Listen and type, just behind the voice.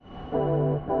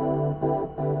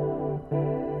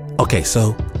Okay,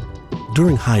 so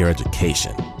during higher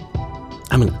education,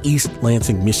 I'm in East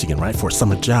Lansing, Michigan, right, for a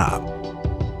summer job.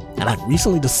 And I've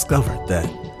recently discovered that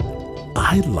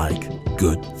I like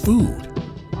good food,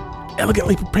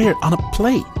 elegantly prepared on a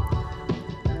plate.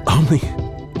 Only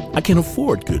I can't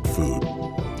afford good food.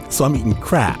 So I'm eating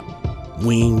crap,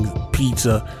 wings,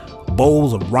 pizza,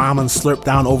 bowls of ramen slurped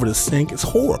down over the sink. It's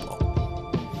horrible.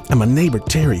 And my neighbor,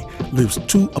 Terry, lives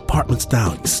 2 apartments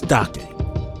down in Stockton.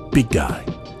 Big guy.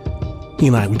 He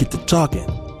and I, we get to talking.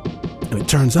 And it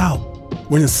turns out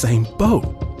we're in the same boat.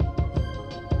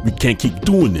 We can't keep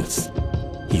doing this,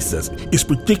 he says. It's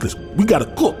ridiculous. We gotta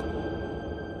cook.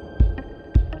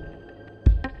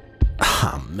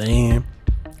 Ah, man.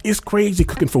 It's crazy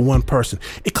cooking for one person.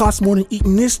 It costs more than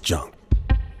eating this junk.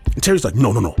 And Terry's like,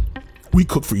 no. We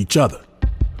cook for each other.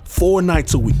 4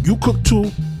 nights a week. You cook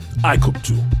 2, I cook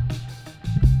 2.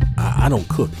 I don't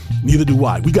cook. Neither do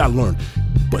I. We gotta learn.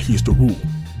 But here's the rule.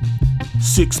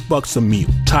 $6 a meal,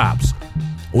 tops.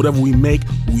 Whatever we make,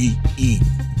 we eat.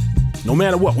 No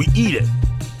matter what, we eat it.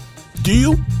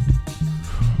 Deal?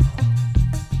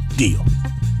 Deal.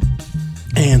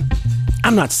 And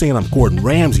I'm not saying I'm Gordon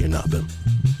Ramsay or nothing,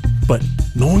 but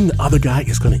knowing the other guy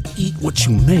is gonna eat what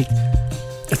you make,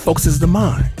 it focuses the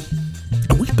mind.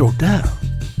 And we throw down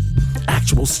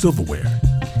actual silverware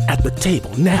at the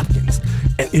table, napkins,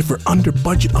 and if we're under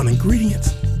budget on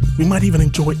ingredients, we might even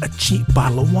enjoy a cheap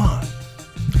bottle of wine.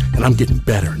 And I'm getting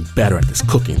better and better at this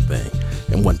cooking thing.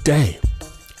 And one day,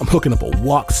 I'm hooking up a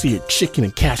wok-seared chicken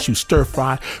and cashew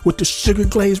stir-fry with the sugar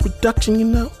glaze reduction, you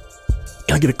know?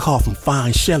 And I get a call from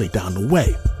Fine Shelley down the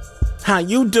way. How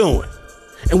you doing?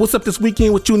 And what's up this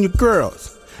weekend with you and your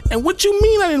girls? And what you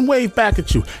mean I didn't wave back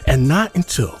at you? And not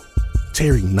until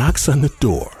Terry knocks on the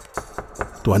door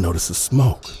do I notice the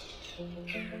smoke.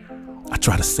 I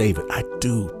try to save it. I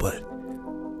do, but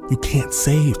you can't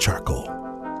save charcoal.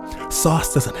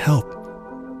 Sauce doesn't help.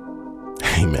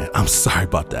 Hey man, I'm sorry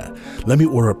about that. Let me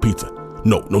order a pizza.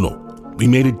 No. We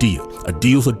made a deal. A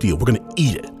deal's a deal. We're gonna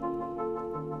eat it.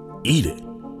 Eat it.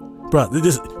 Bruh,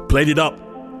 just plate it up.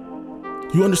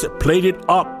 You understand? Plate it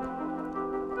up.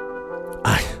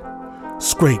 I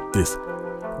scrape this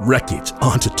wreckage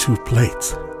onto 2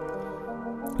 plates.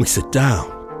 We sit down.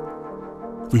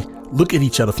 We look at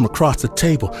each other from across the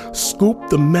table, scoop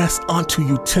the mess onto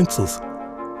utensils,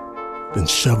 then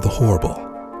shove the horrible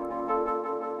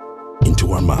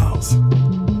into our mouths.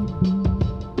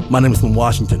 My name is from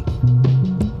Washington.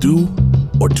 Do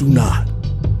or do not.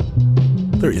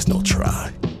 There is no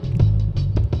try.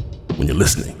 When you're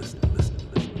listening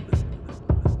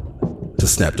to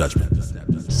Snap Judgment.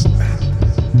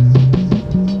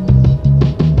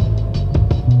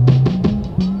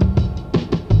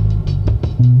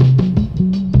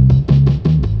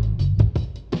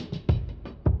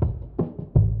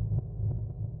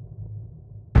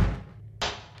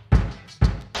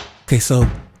 Okay, so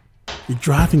you're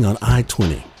driving on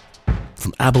I-20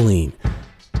 from Abilene,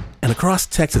 and across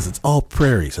Texas, it's all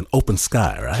prairies and open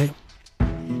sky, right?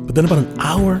 But then about an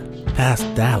hour past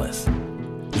Dallas,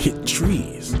 you hit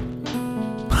trees,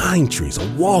 pine trees, a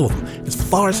wall of them, as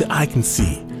far as the eye can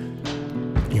see.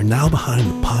 And you're now behind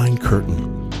the pine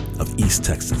curtain of East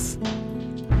Texas.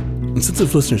 And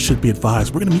sensitive listeners should be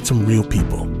advised, we're going to meet some real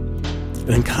people.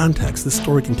 And in context, this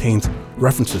story contains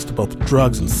references to both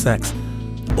drugs and sex,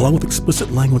 along with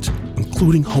explicit language,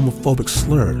 including homophobic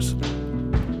slurs.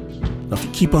 Now, if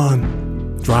you keep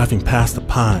on driving past the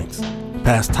Pines,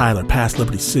 past Tyler, past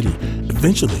Liberty City,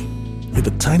 eventually you hit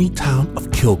the tiny town of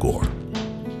Kilgore,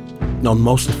 known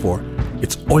mostly for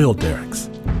its oil derricks,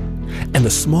 and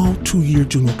the small 2-year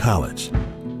junior college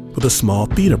with a small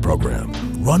theater program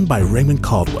run by Raymond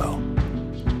Caldwell.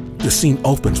 The scene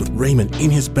opens with Raymond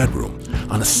in his bedroom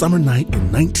on a summer night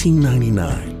in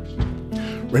 1999.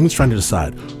 Raymond's trying to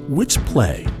decide which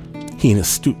play he and his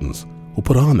students will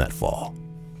put on that fall.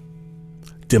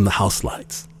 Dim the house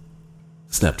lights.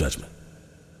 Snap Judgment.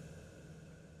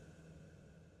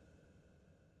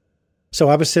 So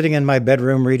I was sitting in my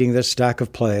bedroom reading this stack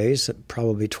of plays,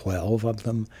 probably 12 of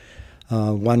them,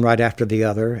 one right after the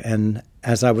other. And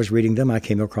as I was reading them, I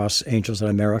came across Angels in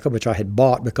America, which I had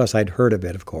bought because I'd heard of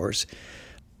it, of course.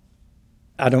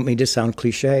 I don't mean to sound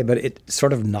cliche, but it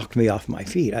sort of knocked me off my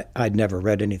feet. I'd never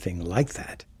read anything like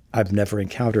that. I've never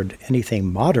encountered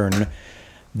anything modern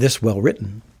this well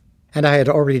written. And I had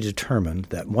already determined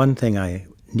that one thing I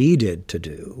needed to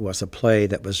do was a play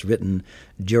that was written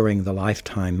during the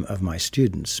lifetime of my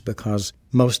students, because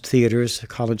most theaters,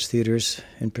 college theaters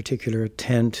in particular,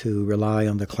 tend to rely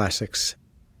on the classics.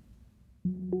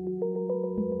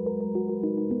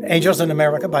 Angels in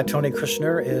America by Tony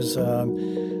Kushner is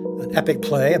an epic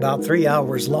play about 3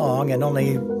 hours long and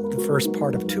only the first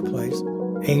part of two plays.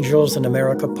 Angels in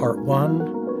America, Part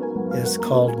 1 is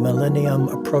called Millennium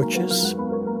Approaches.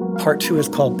 Part 2 is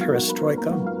called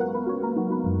Perestroika.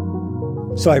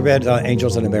 So I read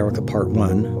Angels in America, Part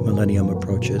 1, Millennium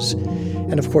Approaches.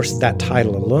 And of course, that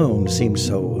title alone seemed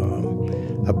so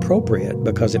appropriate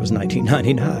because it was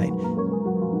 1999.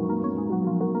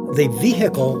 The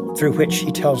vehicle through which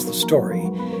he tells the story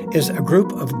is a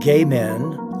group of gay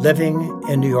men living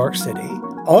in New York City,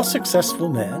 all successful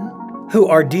men who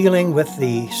are dealing with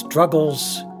the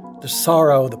struggles, the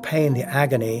sorrow, the pain, the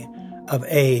agony of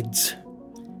AIDS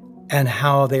and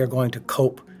how they are going to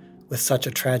cope with such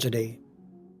a tragedy.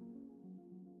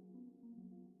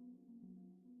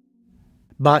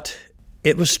 But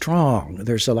it was strong.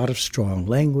 There's a lot of strong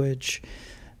language.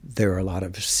 There are a lot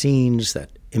of scenes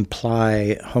that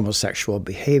imply homosexual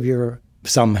behavior.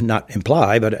 Some not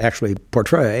imply, but actually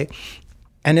portray.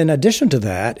 And in addition to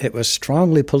that, it was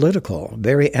strongly political,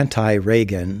 very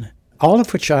anti-Reagan, all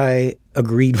of which I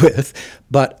agreed with.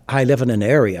 But I live in an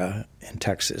area in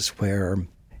Texas where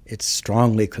it's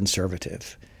strongly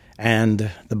conservative and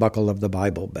the buckle of the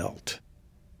Bible Belt.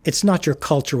 It's not your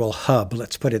cultural hub,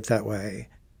 let's put it that way.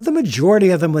 The majority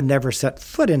of them would never set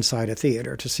foot inside a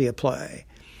theater to see a play.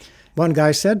 One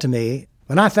guy said to me,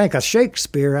 "When I think of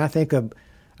Shakespeare, I think of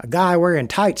a guy wearing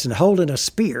tights and holding a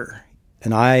spear."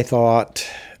 And I thought,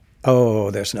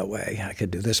 oh, there's no way I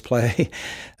could do this play.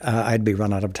 I'd be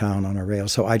run out of town on a rail.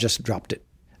 So I just dropped it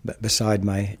beside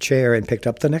my chair and picked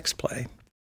up the next play.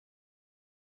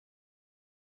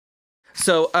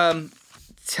 So,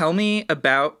 tell me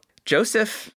about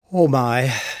Joseph. Oh,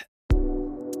 my.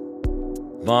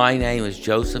 My name is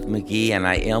Joseph Magee, and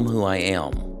I am who I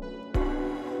am.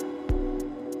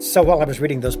 So while I was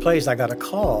reading those plays, I got a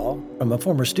call from a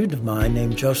former student of mine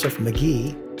named Joseph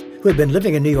Magee, who had been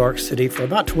living in New York City for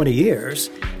about 20 years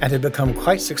and had become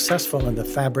quite successful in the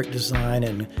fabric design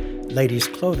and ladies'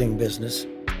 clothing business.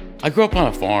 I grew up on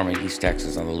a farm in East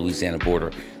Texas on the Louisiana border,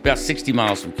 about 60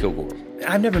 miles from Kilgore.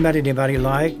 I've never met anybody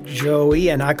like Joey,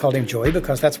 and I called him Joey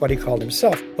because that's what he called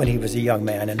himself when he was a young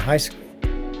man in high school.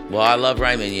 Well, I love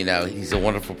Raymond, he's a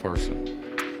wonderful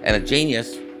person and a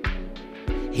genius.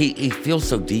 He feels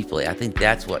so deeply. I think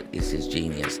that's what is his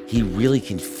genius. He really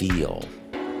can feel.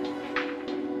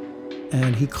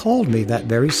 And he called me that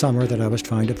very summer that I was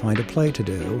trying to find a play to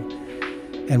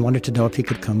do and wanted to know if he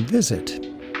could come visit.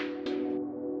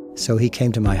 So he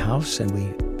came to my house and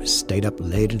we stayed up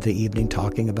late in the evening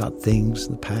talking about things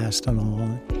in the past and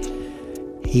all.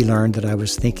 He learned that I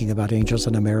was thinking about Angels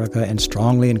in America and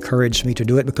strongly encouraged me to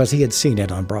do it because he had seen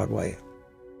it on Broadway.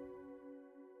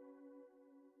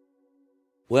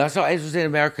 When I saw Angels in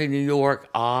America in New York,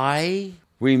 I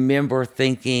remember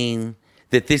thinking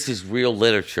that this is real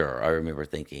literature. I remember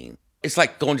thinking, it's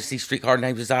like going to see Streetcar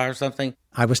Named Desire or something.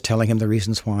 I was telling him the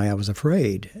reasons why I was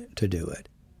afraid to do it.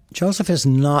 Joseph is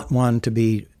not one to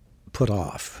be put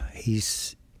off. He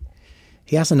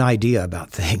has an idea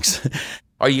about things.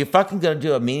 Are you fucking going to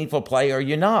do a meaningful play or are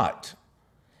you not?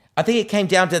 I think it came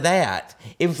down to that.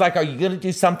 It was like, are you going to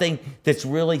do something that's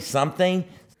really something?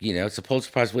 It's a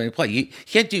Pulitzer Prize winning play. You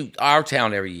can't do Our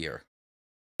Town every year.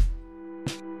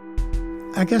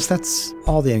 I guess that's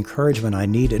all the encouragement I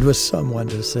needed was someone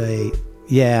to say,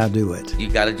 yeah, do it. You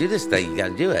got to do this thing. You got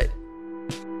to do it.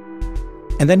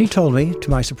 And then he told me, to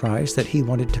my surprise, that he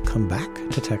wanted to come back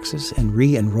to Texas and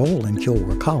re-enroll in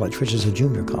Kilgore College, which is a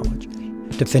junior college,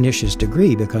 to finish his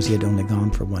degree because he had only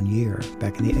gone for 1 year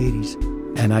back in the 80s.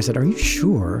 And I said, are you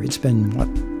sure? It's been,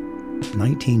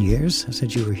 19 years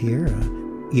since you were here?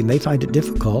 You may find it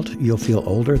difficult. You'll feel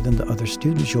older than the other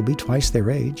students. You'll be twice their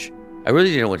age. I really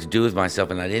didn't know what to do with myself,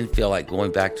 and I didn't feel like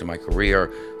going back to my career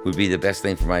would be the best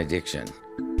thing for my addiction.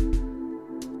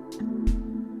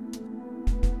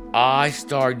 I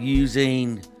started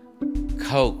using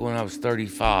coke when I was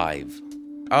 35.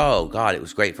 Oh, God, it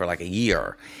was great for like a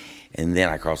year. And then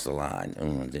I crossed the line.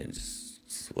 It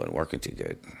just wasn't working too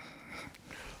good.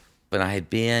 But I had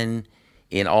been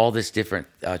in all this different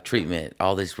treatment,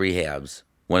 all these rehabs.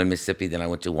 One in Mississippi, then I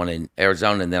went to one in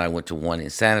Arizona, and then I went to one in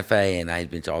Santa Fe, and I had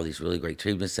been to all these really great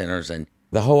treatment centers. And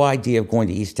the whole idea of going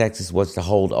to East Texas was to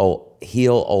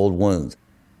heal old wounds.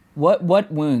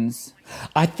 What wounds?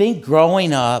 I think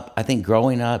growing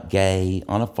up gay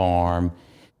on a farm,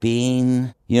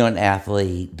 being, an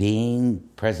athlete, being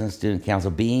president of student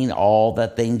council, being all the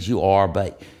things you are,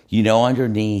 but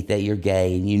underneath that you're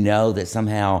gay, and that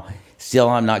somehow still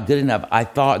I'm not good enough. I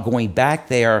thought going back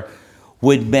there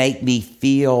would make me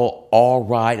feel all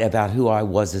right about who I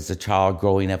was as a child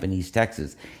growing up in East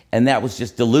Texas. And that was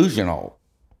just delusional.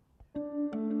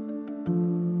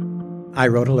 I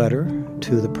wrote a letter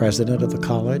to the president of the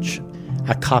college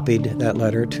I copied that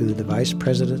letter to the vice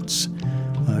presidents,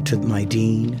 to my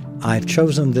dean. I've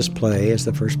chosen this play as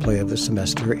the first play of the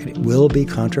semester. It will be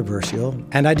controversial.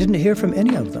 And I didn't hear from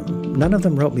any of them. None of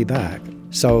them wrote me back.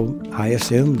 So I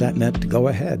assumed that meant go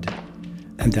ahead.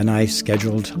 And then I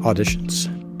scheduled auditions.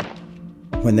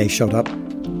 When they showed up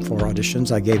for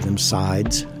auditions, I gave them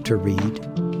sides to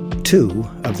read. 2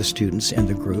 of the students in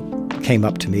the group came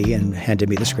up to me and handed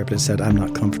me the script and said, I'm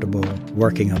not comfortable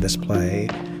working on this play.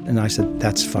 And I said,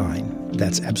 that's fine.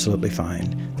 That's absolutely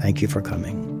fine. Thank you for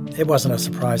coming. It wasn't a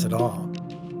surprise at all.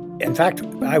 In fact,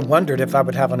 I wondered if I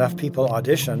would have enough people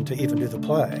audition to even do the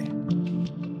play.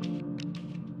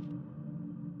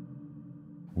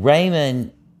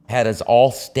 Raymond had us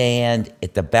all stand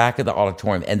at the back of the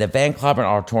auditorium, and the Van Cliburn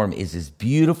Auditorium is this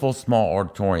beautiful small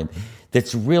auditorium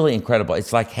that's really incredible.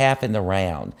 It's like half in the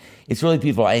round. It's really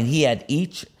beautiful. And he had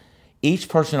each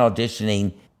person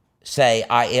auditioning say,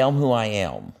 I am who I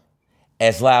am,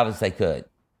 as loud as they could.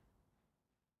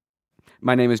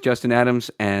 My name is Justin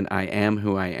Adams, and I am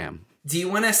who I am. Do you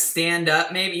want to stand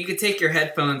up? Maybe you could take your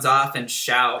headphones off and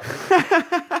shout.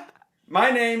 My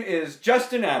name is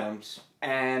Justin Adams,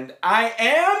 and I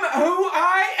am who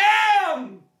I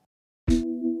am!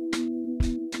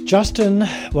 Justin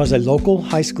was a local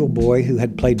high school boy who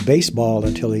had played baseball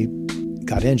until he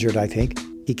got injured, I think.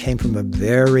 He came from a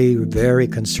very, very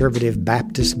conservative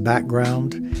Baptist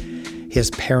background. His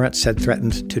parents had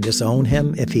threatened to disown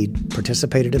him if he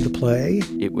participated in the play.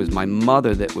 It was my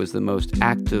mother that was the most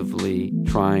actively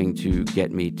trying to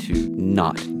get me to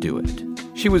not do it.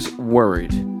 She was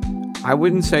worried. I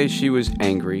wouldn't say she was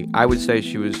angry. I would say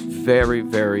she was very,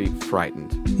 very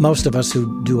frightened. Most of us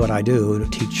who do what I do,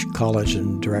 teach college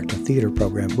and direct a theater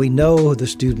program, we know the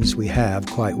students we have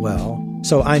quite well.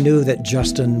 So I knew that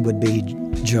Justin would be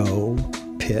Joe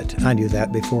Pitt. I knew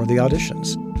that before the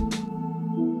auditions.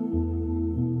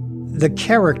 The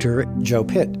character, Joe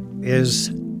Pitt,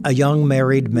 is a young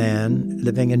married man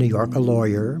living in New York, a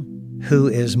lawyer, who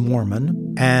is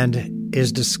Mormon and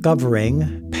is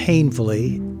discovering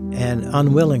painfully and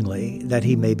unwillingly that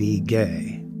he may be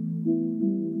gay.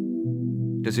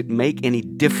 Does it make any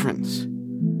difference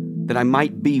that I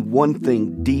might be one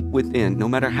thing deep within, no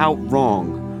matter how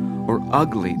wrong or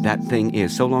ugly that thing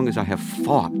is, so long as I have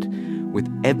fought with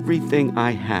everything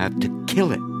I have to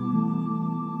kill it?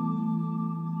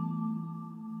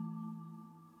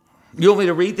 You want me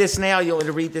to read this now? You want me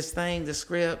to read this thing, the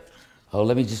script? Oh,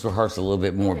 let me just rehearse a little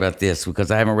bit more about this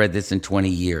because I haven't read this in 20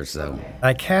 years. So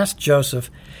I cast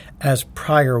Joseph as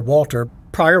Prior Walter.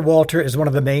 Prior Walter is one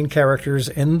of the main characters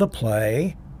in the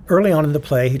play. Early on in the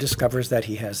play, he discovers that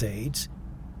he has AIDS.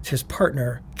 His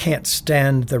partner can't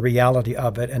stand the reality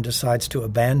of it and decides to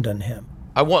abandon him.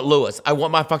 I want Lewis. I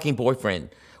want my fucking boyfriend.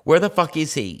 Where the fuck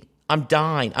is he? I'm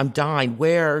dying.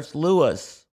 Where's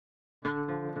Lewis?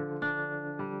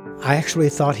 I actually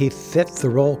thought he fit the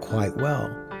role quite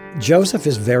well. Joseph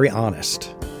is very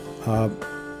honest,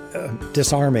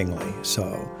 disarmingly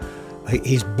so.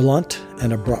 He's blunt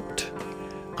and abrupt.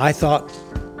 I thought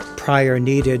Prior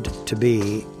needed to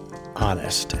be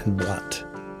honest and blunt.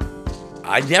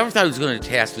 I never thought he was going to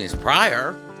cast me as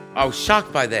Prior. I was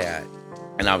shocked by that.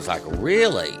 And I was like,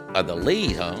 really? The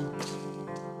lead, huh?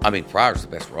 I mean, Prior's the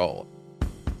best role.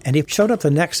 And he showed up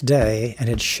the next day and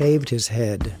had shaved his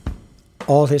head.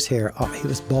 All his hair, he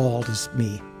was bald as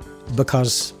me,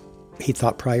 because he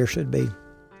thought Prior should be.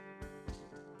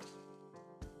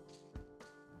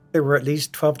 There were at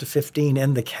least 12 to 15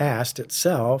 in the cast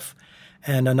itself,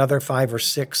 and another 5 or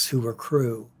 6 who were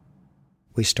crew.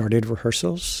 We started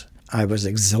rehearsals. I was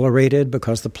exhilarated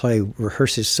because the play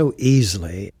rehearses so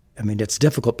easily. I mean, it's a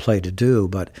difficult play to do,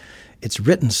 but it's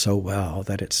written so well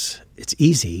that it's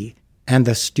easy, and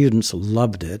the students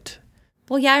loved it.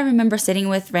 Well, yeah, I remember sitting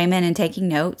with Raymond and taking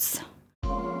notes.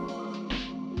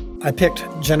 I picked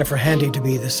Jennifer Handy to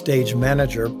be the stage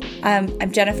manager.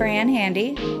 I'm Jennifer Ann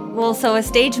Handy. Well, so a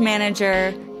stage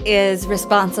manager is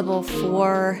responsible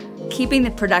for keeping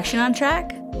the production on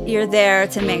track. You're there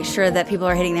to make sure that people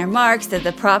are hitting their marks, that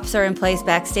the props are in place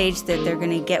backstage, that they're going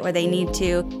to get where they need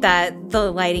to, that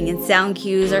the lighting and sound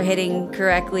cues are hitting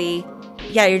correctly.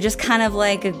 Yeah, you're just kind of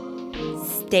like a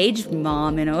stage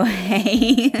mom in a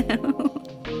way.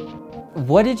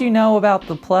 What did you know about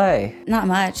the play? Not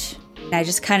much. I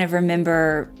just kind of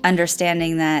remember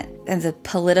understanding that the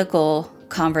political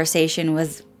conversation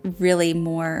was really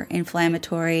more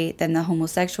inflammatory than the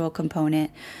homosexual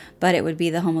component, but it would be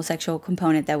the homosexual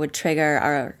component that would trigger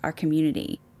our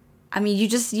community. I mean, you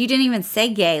didn't even say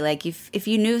gay. Like, if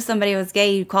you knew somebody was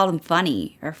gay, you called them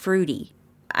funny or fruity.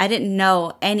 I didn't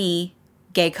know any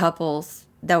gay couples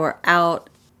that were out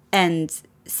and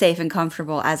safe and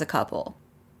comfortable as a couple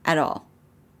at all.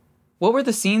 What were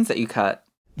the scenes that you cut?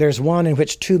 There's one in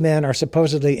which two men are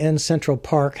supposedly in Central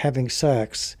Park having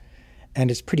sex,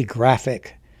 and it's pretty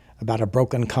graphic about a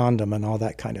broken condom and all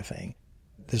that kind of thing.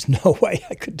 There's no way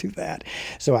I could do that.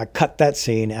 So I cut that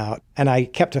scene out, and I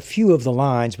kept a few of the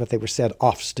lines, but they were said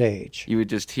off stage. You would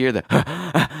just hear the,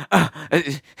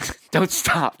 don't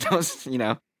stop,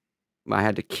 don't. I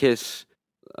had to kiss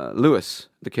Lewis,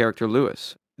 the character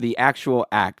Lewis. The actual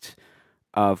act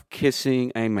of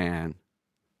kissing a man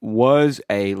was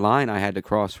a line I had to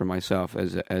cross for myself.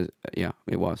 It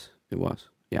was.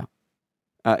 Yeah.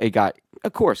 It got,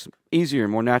 of course, easier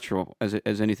and more natural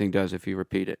as anything does if you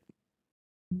repeat it.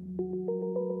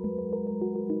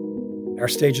 Our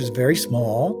stage is very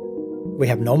small. We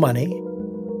have no money.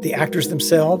 The actors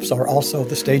themselves are also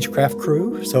the stagecraft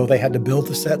crew, so they had to build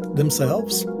the set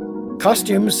themselves.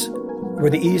 Costumes were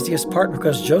the easiest part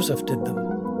because Joseph did them.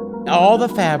 All the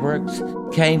fabrics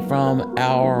came from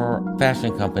our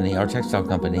fashion company, our textile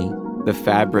company. The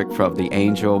fabric from the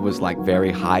angel was like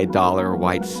very high dollar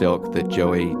white silk that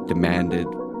Joey demanded.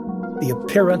 The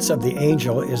appearance of the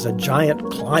angel is a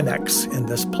giant climax in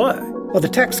this play. Well, the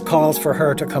text calls for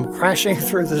her to come crashing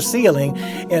through the ceiling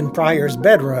in Pryor's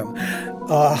bedroom.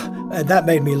 And that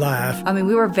made me laugh. I mean,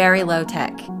 we were very low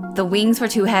tech. The wings were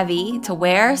too heavy to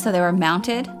wear, so they were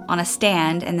mounted on a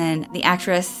stand, and then the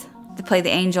actress that played the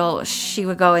angel, she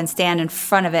would go and stand in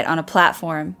front of it on a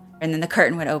platform, and then the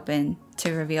curtain would open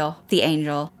to reveal the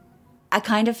angel. I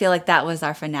kind of feel like that was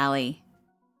our finale.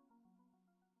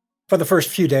 For the first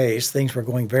few days, things were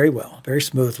going very well, very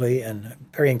smoothly and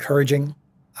very encouraging.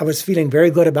 I was feeling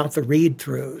very good about the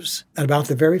read-throughs and about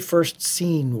the very first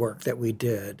scene work that we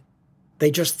did.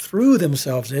 They just threw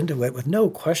themselves into it with no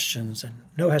questions and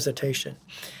no hesitation.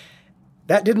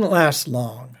 That didn't last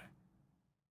long.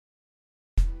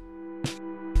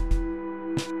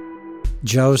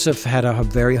 Joseph had a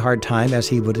very hard time, as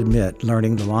he would admit,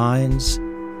 learning the lines.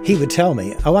 He would tell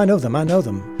me, I know them.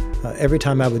 Every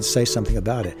time I would say something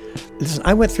about it. Listen,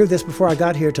 I went through this before I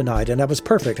got here tonight, and that was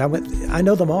perfect. I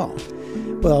know them all.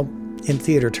 Well, in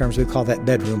theater terms, we call that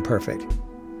bedroom perfect.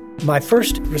 My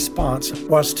first response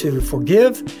was to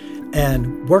forgive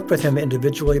and work with him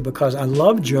individually because I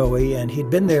loved Joey, and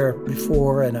he'd been there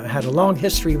before, and I had a long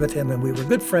history with him, and we were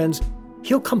good friends.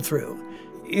 He'll come through.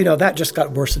 That just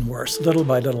got worse and worse, little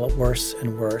by little, worse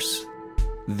and worse.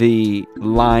 The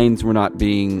lines were not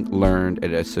being learned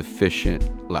at a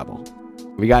sufficient level.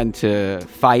 We got into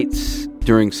fights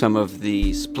during some of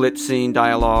the split scene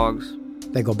dialogues.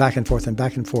 They go back and forth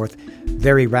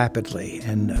very rapidly,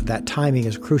 and that timing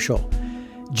is crucial.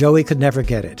 Joey could never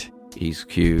get it. He's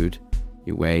cued.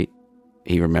 You wait.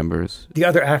 He remembers. The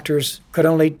other actors could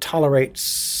only tolerate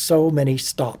so many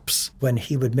stops when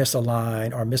he would miss a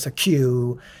line or miss a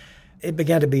cue. It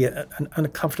began to be an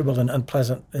uncomfortable and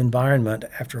unpleasant environment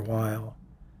after a while.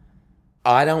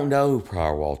 I don't know who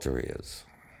Pryor Walter is.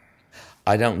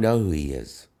 I don't know who he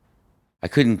is. I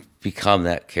couldn't become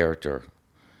that character.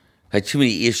 I had too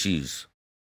many issues.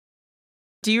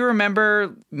 Do you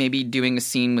remember maybe doing a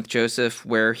scene with Joseph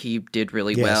where he did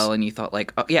really well and you thought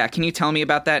like, oh, yeah, can you tell me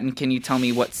about that? And can you tell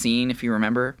me what scene if you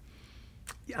remember?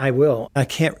 I will. I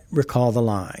can't recall the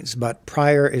lines, but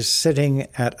Pryor is sitting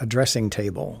at a dressing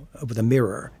table with a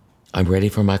mirror. I'm ready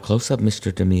for my close-up,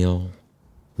 Mr. DeMille.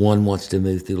 One wants to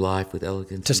move through life with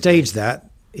elegance. To stage that,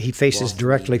 he faces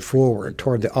directly forward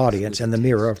toward the audience, and the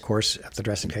mirror, of course, at the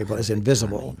dressing table is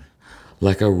invisible.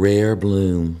 Like a rare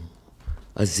bloom,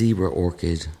 a zebra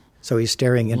orchid. So he's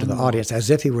staring into the audience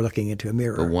as if he were looking into a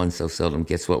mirror. But one so seldom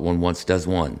gets what one wants does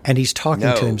one. And he's talking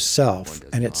to himself,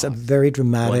 and it's a very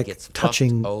dramatic,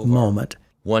 touching moment.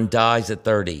 One dies at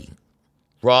 30,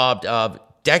 robbed of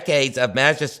decades of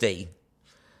majesty.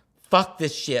 Fuck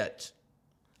this shit.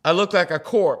 I look like a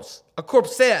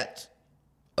corpsette.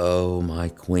 Oh, my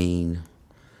queen,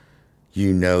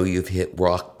 you know you've hit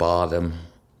rock bottom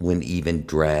when even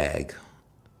drag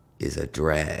is a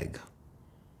drag.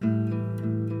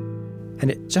 And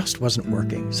it just wasn't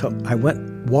working. So I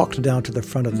walked down to the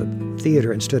front of the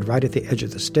theater and stood right at the edge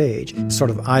of the stage, sort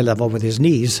of eye level with his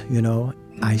knees,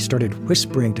 I started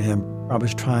whispering to him. I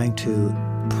was trying to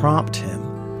prompt him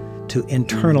to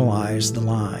internalize the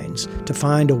lines, to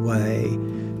find a way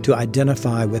to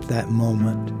identify with that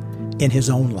moment in his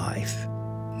own life.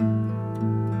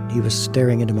 He was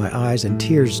staring into my eyes, and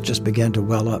tears just began to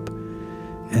well up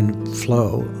and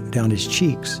flow down his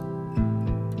cheeks.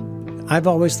 I've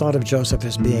always thought of Joseph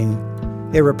as being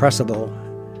irrepressible,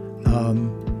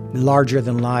 larger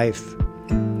than life.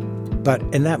 But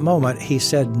in that moment, he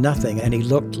said nothing, and he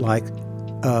looked like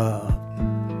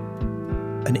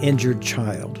an injured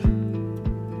child,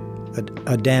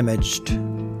 a damaged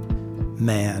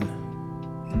man.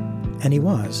 And he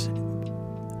was.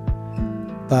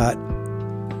 But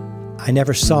I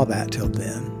never saw that till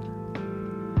then.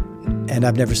 And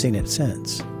I've never seen it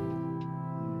since.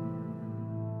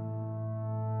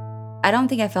 I don't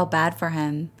think I felt bad for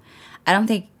him. I don't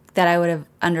think that I would have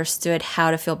understood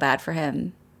how to feel bad for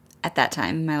him at that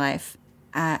time in my life.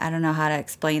 I don't know how to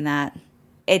explain that.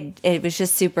 It was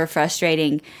just super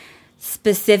frustrating,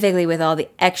 specifically with all the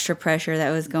extra pressure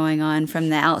that was going on from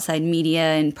the outside media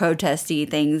and protesty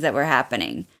things that were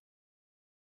happening.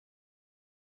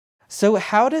 So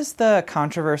how does the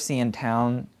controversy in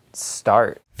town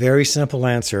start? Very simple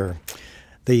answer.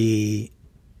 The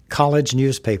college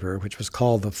newspaper, which was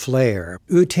called The Flare,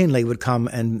 routinely would come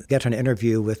and get an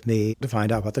interview with me to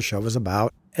find out what the show was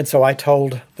about. And so I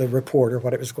told the reporter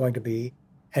what it was going to be,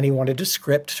 and he wanted a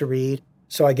script to read.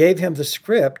 So I gave him the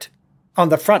script. On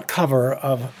the front cover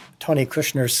of Tony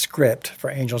Kushner's script for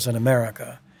Angels in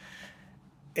America,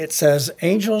 it says,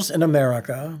 Angels in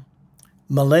America,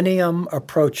 Millennium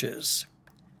Approaches.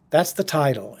 That's the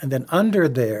title. And then under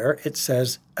there, it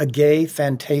says, A Gay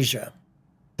Fantasia.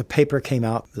 The paper came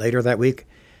out later that week,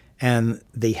 and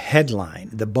the headline,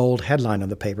 the bold headline on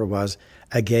the paper was,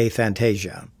 A Gay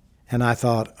Fantasia. And I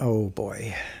thought, oh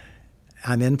boy,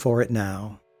 I'm in for it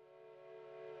now.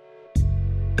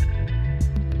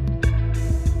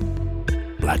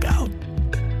 Blackout.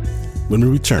 When we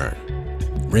return,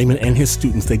 Raymond and his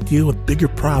students, they deal with bigger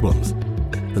problems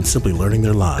than simply learning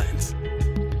their lines.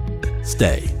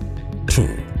 Stay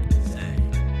tuned.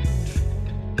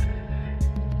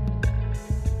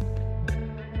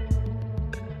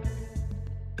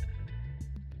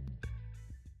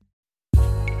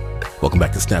 Welcome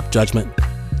back to Snap Judgment,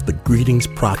 the Greetings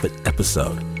Prophet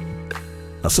episode.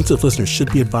 Now, sensitive listeners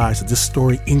should be advised that this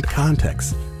story, in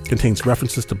context, contains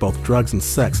references to both drugs and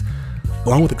sex,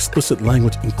 along with explicit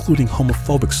language, including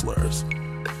homophobic slurs.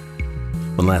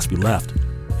 When last we left,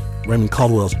 Raymond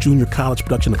Caldwell's junior college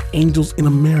production of Angels in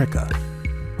America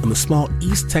in the small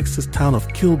East Texas town of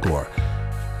Kilgore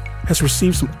has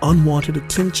received some unwanted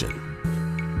attention.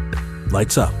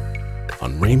 Lights up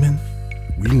on Raymond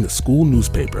reading the school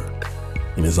newspaper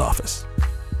in his office.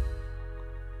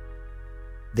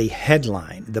 The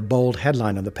headline, the bold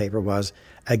headline on the paper was,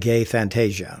 A Gay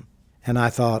Fantasia. And I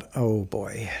thought, oh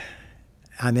boy,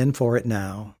 I'm in for it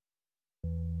now.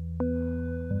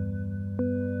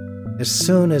 As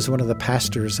soon as one of the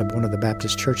pastors of one of the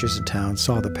Baptist churches in town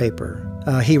saw the paper,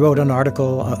 he wrote an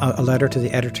article, a letter to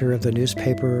the editor of the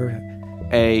newspaper.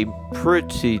 A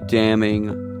Pretty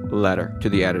damning letter to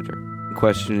the editor,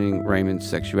 questioning Raymond's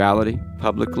sexuality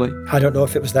publicly. I don't know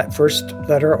if it was that first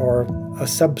letter or a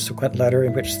subsequent letter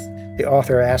in which the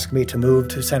author asked me to move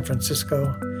to San Francisco,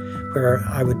 where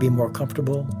I would be more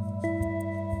comfortable.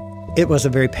 It was a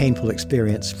very painful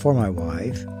experience for my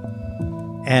wife,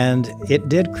 and it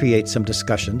did create some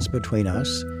discussions between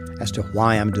us as to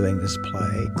why I'm doing this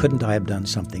play. Couldn't I have done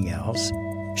something else?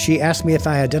 She asked me if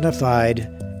I identified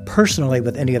personally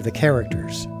with any of the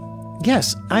characters.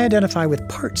 Yes, I identify with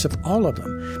parts of all of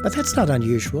them, but that's not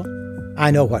unusual. I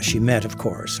know what she meant, of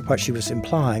course. What she was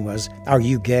implying was, are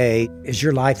you gay? Is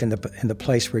your life in the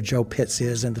place where Joe Pitts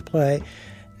is in the play?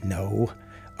 No.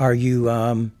 Are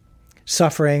you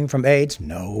suffering from AIDS?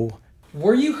 No.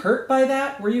 Were you hurt by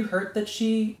that? Were you hurt that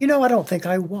she... I don't think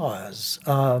I was.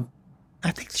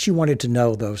 I think she wanted to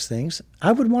know those things.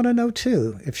 I would want to know,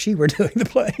 too, if she were doing the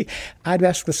play. I'd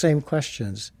ask the same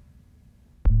questions.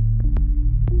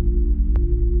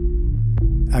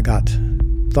 I got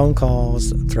phone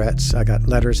calls, threats. I got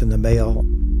letters in the mail.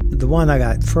 The one I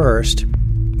got first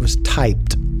was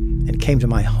typed and came to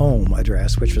my home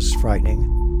address, which was frightening.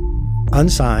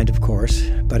 Unsigned, of course,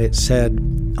 but it said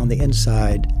on the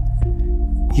inside,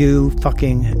 "You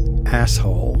fucking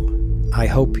asshole. I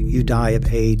hope you die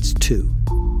of AIDS too."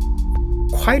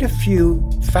 Quite a few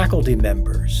faculty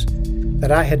members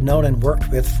that I had known and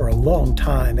worked with for a long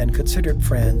time and considered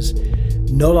friends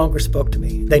no longer spoke to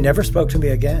me. They never spoke to me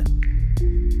again.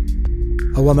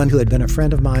 A woman who had been a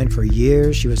friend of mine for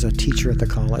years, she was a teacher at the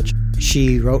college.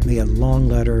 She wrote me a long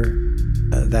letter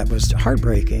that was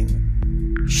heartbreaking.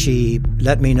 She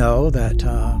let me know that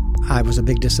I was a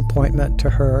big disappointment to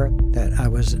her, that I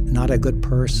was not a good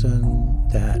person,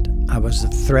 that I was a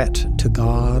threat to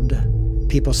God.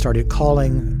 People started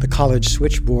calling the college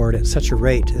switchboard at such a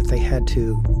rate that they had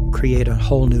to create a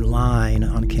whole new line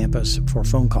on campus for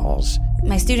phone calls.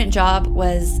 My student job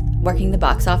was working the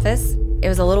box office. It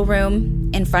was a little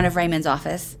room in front of Raymond's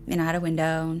office. I had a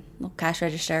window, a little cash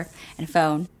register, and a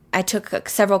phone. I took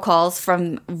several calls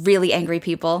from really angry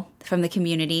people from the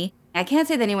community. I can't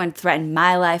say that anyone threatened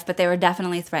my life, but they were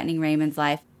definitely threatening Raymond's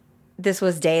life. This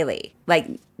was daily,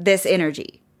 like this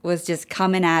energy. was just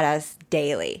coming at us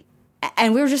daily.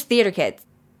 And we were just theater kids.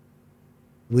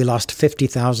 We lost a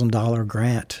 $50,000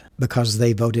 grant because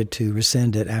they voted to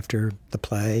rescind it after the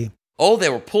play. Oh, they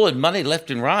were pulling money left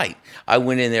and right. I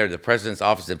went in there to the president's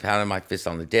office and pounded my fist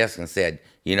on the desk and said,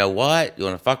 you know what? You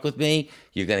want to fuck with me?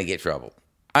 You're going to get trouble.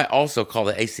 I also called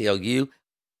the ACLU.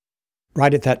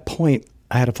 Right at that point,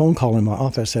 I had a phone call in my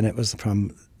office, and it was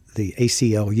from the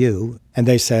ACLU. And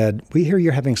they said, we hear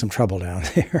you're having some trouble down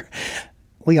there.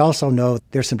 We also know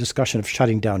there's some discussion of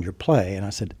shutting down your play. And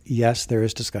I said, yes, there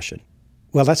is discussion.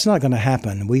 Well, that's not going to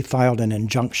happen. We filed an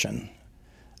injunction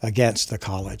against the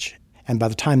college. And by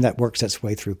the time that works its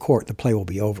way through court, the play will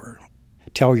be over.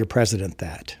 Tell your president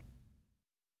that.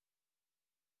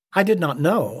 I did not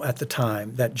know at the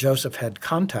time that Joseph had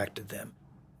contacted them.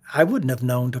 I wouldn't have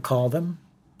known to call them.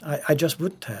 I just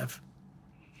wouldn't have.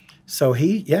 So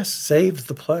he, yes, saved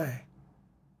the play.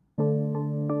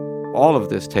 All of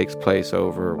this takes place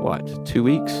over, 2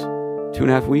 weeks?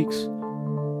 2.5 weeks?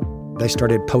 They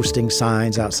started posting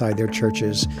signs outside their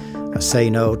churches, say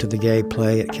no to the gay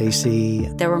play at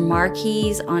KC. There were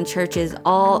marquees on churches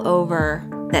all over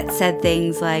that said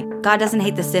things like, God doesn't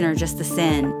hate the sinner, just the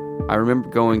sin. I remember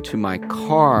going to my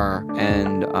car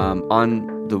and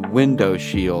on the window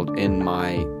shield in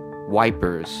my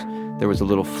wipers, there was a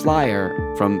little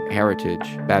flyer from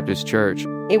Heritage Baptist Church.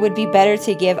 It would be better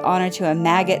to give honor to a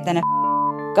maggot than a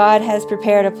God has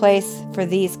prepared a place for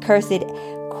these cursed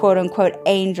quote-unquote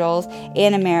angels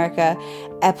in America,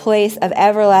 a place of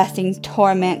everlasting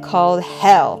torment called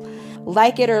hell.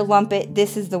 Like it or lump it,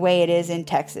 this is the way it is in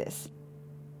Texas.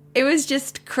 It was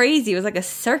just crazy. It was like a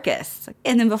circus.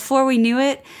 And then before we knew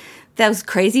it, those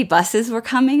crazy buses were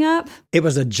coming up. It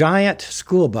was a giant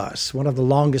school bus, one of the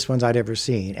longest ones I'd ever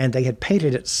seen, and they had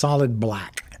painted it solid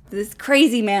black. This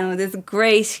crazy man with this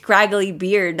gray, scraggly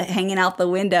beard hanging out the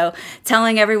window,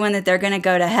 telling everyone that they're going to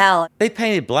go to hell. They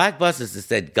painted black buses that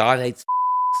said, God hates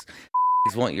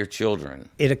want your children.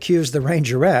 It accused the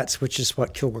Rangerettes, which is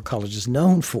what Kilgore College is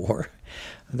known for.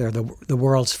 They're the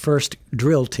world's first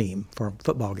drill team for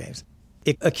football games.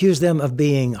 It accused them of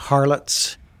being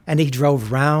harlots, and he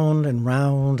drove round and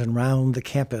round and round the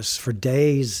campus for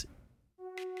days.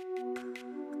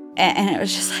 And it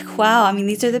was just like, wow, I mean,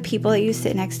 these are the people that you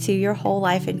sit next to your whole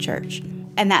life in church.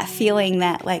 And that feeling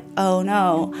that, like, oh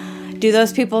no, do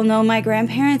those people know my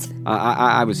grandparents?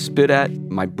 I was spit at.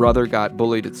 My brother got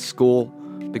bullied at school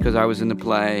because I was in the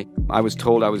play. I was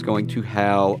told I was going to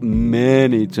hell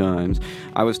many times.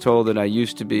 I was told that I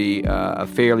used to be a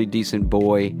fairly decent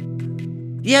boy.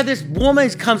 Yeah, this woman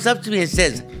comes up to me and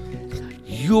says,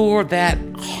 you're that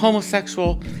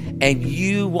homosexual and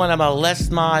you want to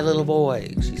molest my little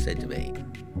boy, she said to me.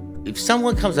 If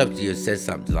someone comes up to you and says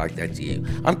something like that to you,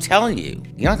 I'm telling you,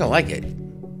 you're not going to like it.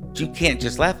 You can't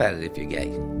just laugh at it if you're gay.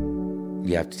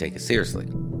 You have to take it seriously.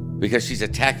 Because she's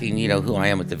attacking, who I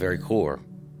am at the very core.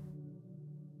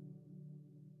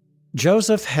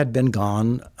 Joseph had been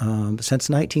gone since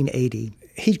 1980.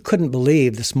 He couldn't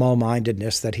believe the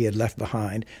small-mindedness that he had left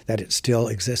behind, that it still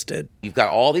existed. You've got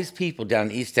all these people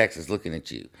down in East Texas looking at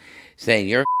you, saying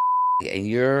you're and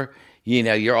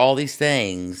you're all these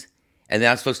things, and then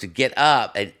I'm supposed to get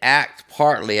up and act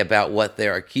partly about what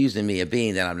they're accusing me of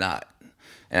being that I'm not.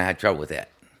 And I had trouble with that.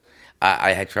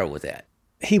 I had trouble with that.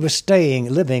 He was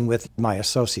living with my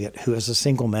associate, who is a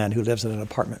single man who lives in an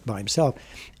apartment by himself,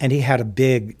 and he had a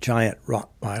big, giant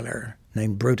Rottweiler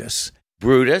named Brutus.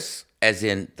 Brutus, as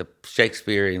in the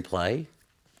Shakespearean play?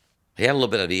 He had a little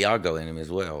bit of Iago in him as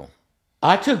well.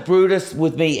 I took Brutus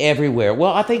with me everywhere.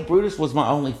 Well, I think Brutus was my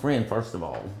only friend, first of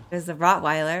all. It was a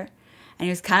Rottweiler, and he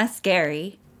was kind of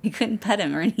scary. You couldn't pet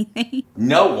him or anything.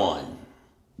 No one,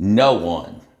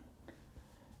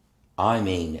 I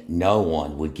mean, no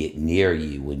one would get near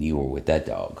you when you were with that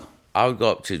dog. I would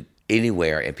go up to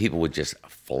anywhere, and people would just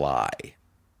fly.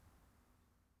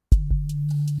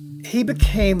 He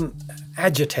became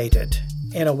agitated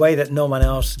in a way that no one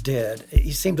else did.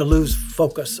 He seemed to lose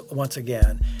focus once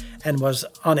again and was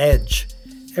on edge.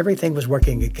 Everything was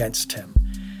working against him,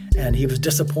 and he was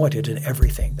disappointed in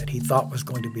everything that he thought was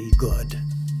going to be good.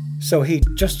 So he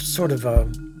just sort of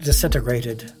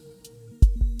disintegrated.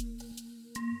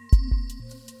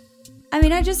 I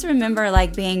mean, I just remember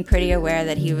being pretty aware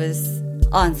that he was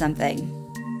on something.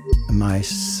 My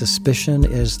suspicion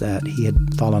is that he had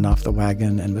fallen off the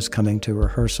wagon and was coming to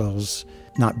rehearsals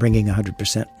not bringing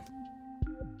 100%.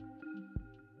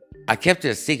 I kept it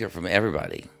a secret from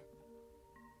everybody.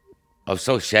 I was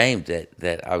so ashamed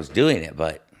that I was doing it,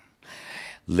 but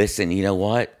listen, you know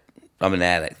what? I'm an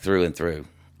addict through and through,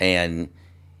 and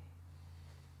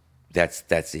that's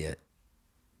it.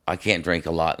 I can't drink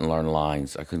a lot and learn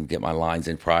lines. I couldn't get my lines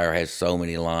in. Pryor has so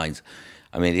many lines.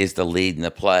 I mean, it is the lead in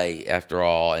the play, after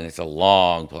all, and it's a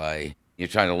long play. You're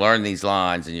trying to learn these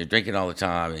lines, and you're drinking all the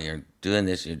time, and you're doing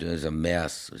this, and you're doing this. A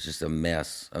mess. It's just a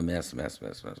mess. Mess.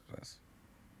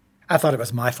 I thought it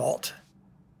was my fault.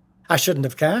 I shouldn't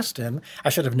have cast him. I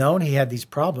should have known he had these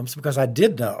problems because I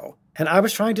did know. And I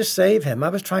was trying to save him. I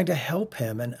was trying to help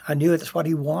him, and I knew that's what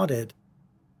he wanted.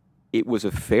 It was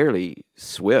a fairly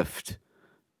swift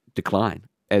decline.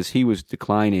 As he was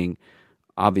declining,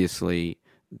 obviously,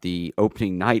 the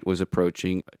opening night was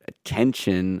approaching.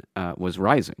 Tension was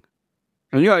rising.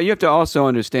 And you have to also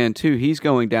understand, too, he's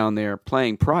going down there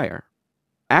playing Pryor.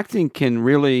 Acting can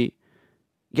really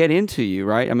get into you,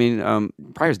 right? I mean,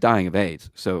 Pryor's dying of AIDS,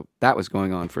 so that was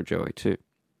going on for Joey, too.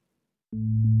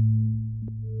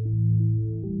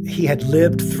 He had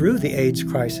lived through the AIDS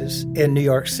crisis in New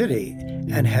York City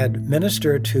and had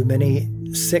ministered to many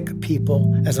sick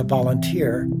people as a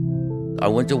volunteer. I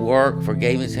went to work for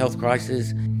Gay Men's Health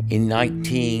Crisis in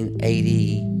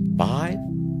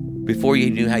 1985, before you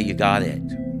knew how you got it.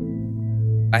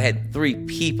 I had 3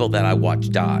 people that I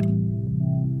watched die.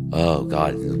 Oh,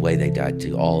 God, the way they died,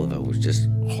 too. All of it was just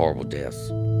horrible deaths.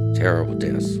 Terrible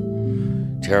deaths.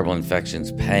 Terrible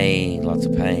infections, pain, lots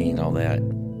of pain, all that.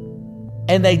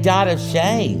 And they died of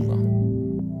shame.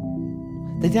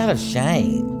 They died of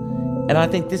shame. And I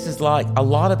think this is like a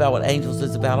lot about what Angels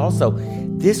is about also.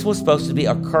 This was supposed to be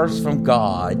a curse from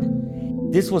God.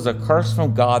 This was a curse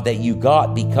from God that you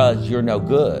got because you're no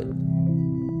good.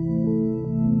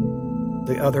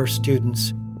 The other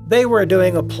students, they were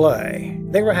doing a play.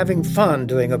 They were having fun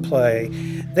doing a play.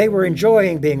 They were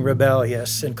enjoying being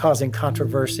rebellious and causing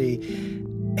controversy.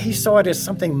 He saw it as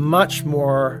something much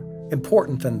more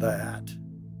important than that.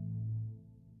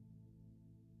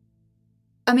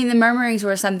 I mean, the murmurings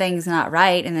were something's not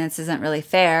right and this isn't really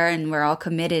fair and we're all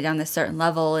committed on this certain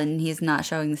level and he's not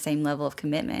showing the same level of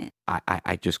commitment.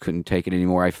 I just couldn't take it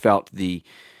anymore. I felt the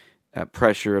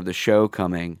pressure of the show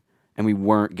coming and we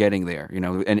weren't getting there, you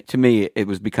know. And to me, it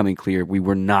was becoming clear we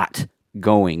were not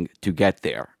going to get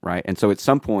there, right? And so at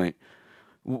some point,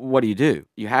 what do?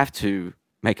 You have to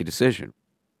make a decision.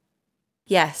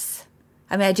 Yes.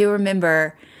 I mean, I do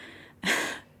remember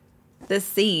this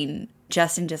scene.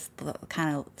 Justin just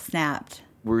kind of snapped.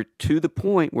 We're to the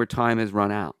point where time has run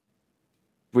out.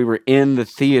 We were in the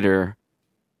theater,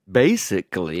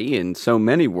 basically, in so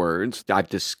many words. I've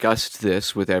discussed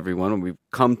this with everyone, and we've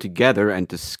come together and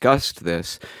discussed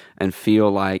this and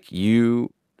feel like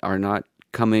you are not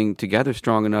coming together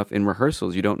strong enough in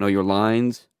rehearsals. You don't know your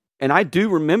lines. And I do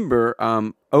remember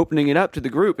opening it up to the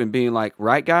group and being like,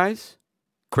 right, guys?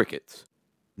 Crickets.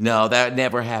 No, that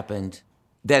never happened.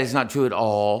 That is not true at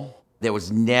all. There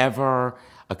was never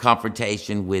a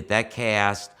confrontation with that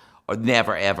cast, or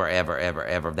never, ever, ever, ever,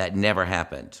 ever. That never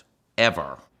happened,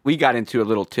 ever. We got into a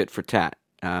little tit for tat.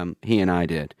 He and I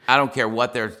did. I don't care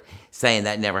what they're saying,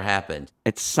 that never happened.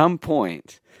 At some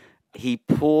point, he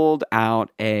pulled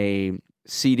out a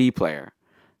CD player.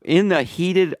 In the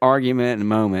heated argument and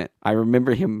moment, I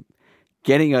remember him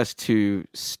getting us to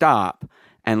stop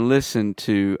and listen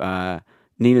to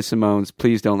Nina Simone's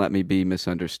Please Don't Let Me Be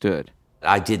Misunderstood.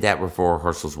 I did that before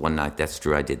rehearsals one night. That's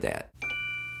true, I did that.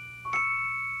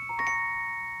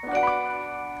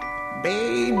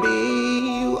 Baby,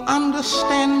 you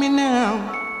understand me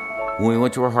now. When we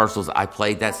went to rehearsals, I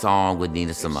played that song with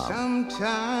Nina Simone.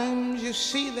 Sometimes you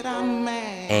see that I'm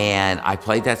mad. And I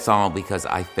played that song because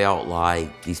I felt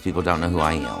like these people don't know who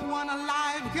I am. No one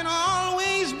alive can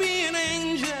always be an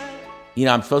angel. You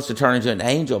know, I'm supposed to turn into an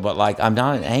angel, but like, I'm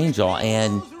not an angel.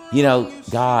 And, you know,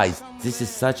 guys, this is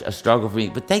such a struggle for me,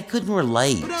 but they couldn't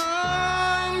relate. But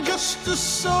I'm just a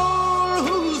soul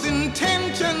whose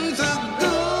intentions are good.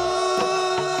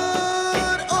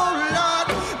 Oh, Lord,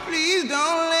 please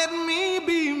don't let me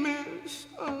be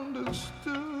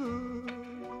misunderstood.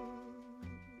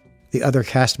 The other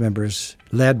cast members,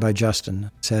 led by Justin,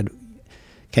 said,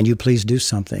 "Can you please do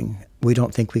something? We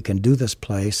don't think we can do this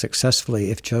play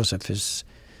successfully if Joseph is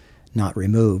not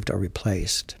removed or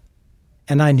replaced."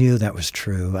 And I knew that was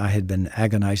true. I had been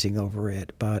agonizing over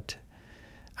it, but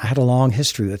I had a long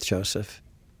history with Joseph.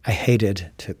 I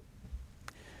hated to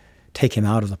take him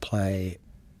out of the play.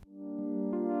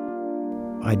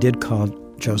 I did call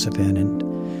Joseph in,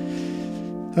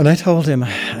 and I told him,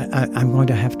 I'm going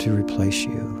to have to replace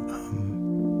you.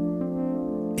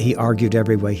 He argued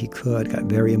every way he could, got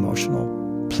very emotional.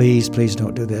 Please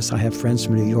don't do this. I have friends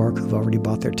from New York who've already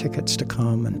bought their tickets to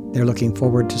come, and they're looking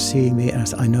forward to seeing me. And I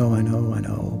said, I know,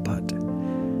 but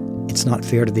it's not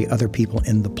fair to the other people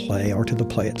in the play or to the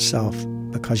play itself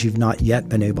because you've not yet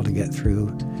been able to get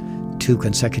through 2 2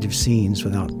 consecutive scenes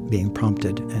without being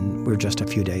prompted, and we're just a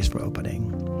few days from opening.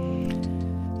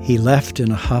 He left in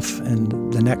a huff,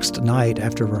 and the next night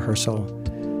after rehearsal,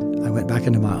 I went back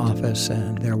into my office,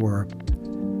 and there were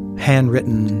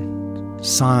handwritten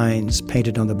signs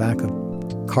painted on the back of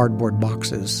cardboard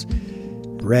boxes,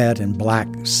 red and black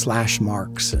slash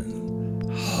marks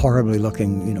and horribly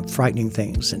looking, frightening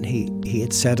things. And he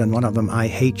had said on one of them, "I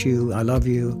hate you, I love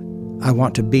you, I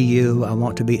want to be you, I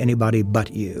want to be anybody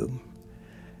but you."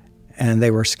 And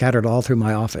they were scattered all through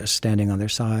my office, standing on their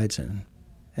sides, and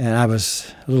I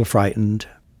was a little frightened.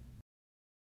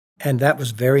 And that was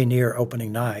very near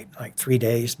opening night, like 3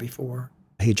 days before.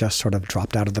 He just sort of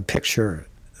dropped out of the picture,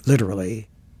 literally.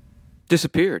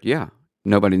 Disappeared, yeah.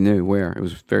 Nobody knew where. It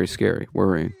was very scary,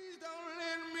 worrying.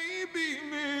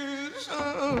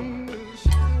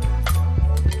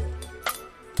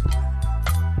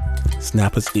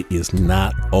 Snappers, it is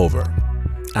not over.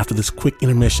 After this quick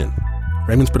intermission,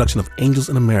 Raymond's production of Angels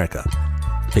in America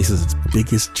faces its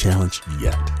biggest challenge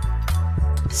yet.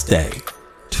 Stay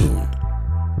tuned.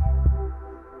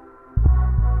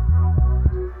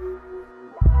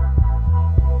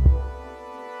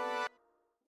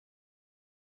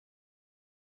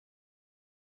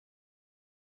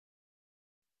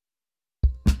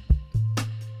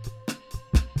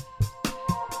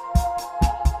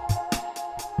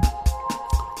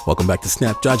 Welcome back to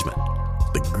Snap Judgment,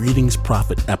 the Greetings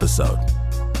Prophet episode.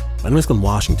 My name is Glenn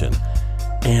Washington,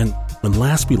 and when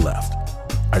last we left,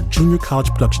 our junior college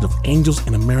production of Angels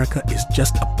in America is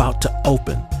just about to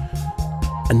open.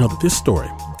 And know that this story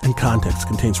and context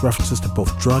contains references to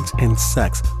both drugs and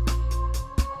sex.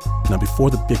 Now, before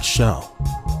the big show,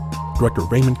 director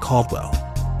Raymond Caldwell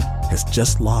has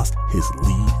just lost his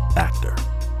lead actor.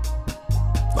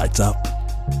 Lights up.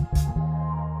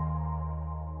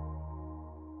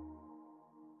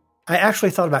 I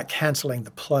actually thought about canceling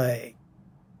the play.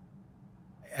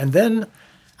 And then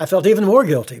I felt even more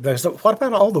guilty, because what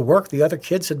about all the work the other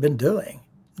kids had been doing?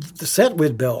 The set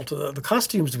we'd built, the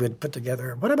costumes we'd put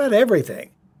together. What about everything?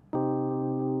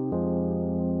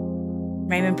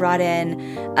 Raymond brought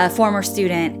in a former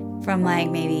student from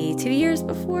maybe 2 years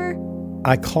before.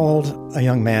 I called a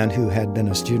young man who had been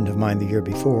a student of mine the year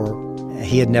before.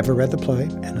 He had never read the play,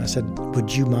 and I said,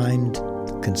 "Would you mind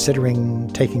considering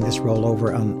taking this role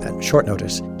over on short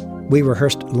notice?" We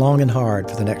rehearsed long and hard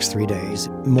for the next 3 days,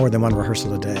 more than one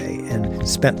rehearsal a day, and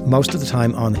spent most of the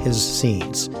time on his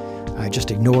scenes. I just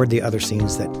ignored the other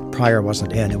scenes that Pryor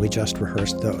wasn't in, and we just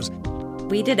rehearsed those.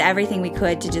 We did everything we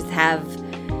could to just have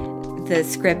the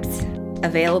script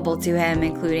available to him,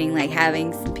 including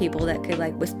having some people that could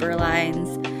whisper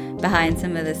lines behind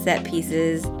some of the set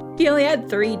pieces. He only had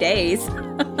 3 days.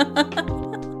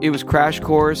 It was crash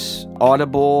course,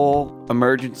 audible,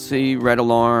 emergency, red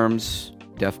alarms,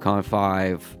 DEFCON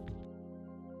 5.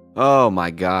 Oh my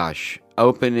gosh.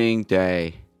 Opening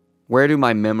day. Where do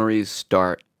my memories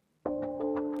start?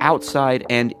 Outside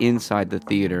and inside the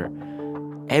theater,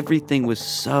 everything was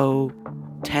so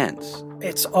tense.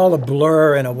 It's all a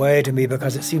blur in a way to me,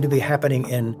 because it seemed to be happening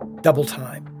in double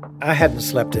time. I hadn't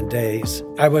slept in days.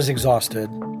 I was exhausted.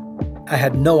 I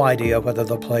had no idea whether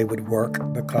the play would work,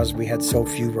 because we had so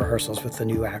few rehearsals with the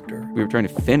new actor. We were trying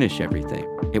to finish everything.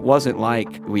 It wasn't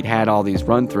like we'd had all these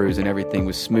run-throughs and everything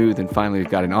was smooth and finally we've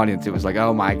got an audience. It was like,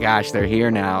 oh my gosh, they're here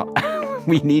now.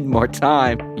 We need more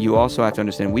time. You also have to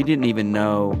understand, we didn't even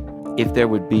know if there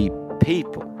would be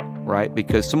people, right?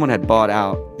 Because someone had bought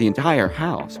out the entire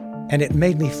house. And it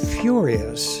made me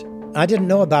furious. I didn't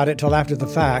know about it till after the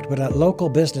fact, but a local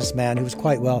businessman who was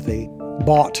quite wealthy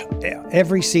bought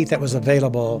every seat that was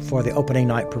available for the opening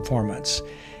night performance.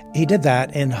 He did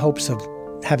that in hopes of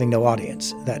having no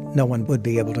audience, that no one would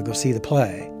be able to go see the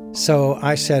play. So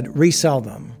I said, resell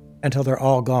them until they're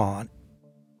all gone.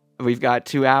 We've got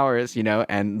 2 hours,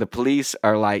 and the police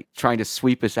are trying to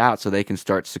sweep us out so they can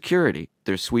start security.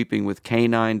 They're sweeping with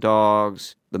canine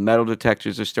dogs. The metal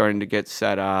detectors are starting to get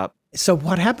set up. So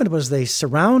what happened was they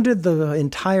surrounded the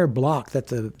entire block that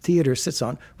the theater sits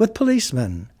on with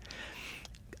policemen.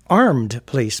 Armed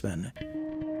policemen.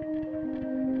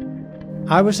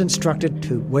 I was instructed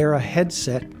to wear a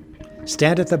headset,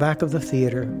 stand at the back of the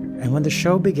theater, and when the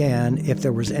show began, if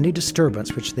there was any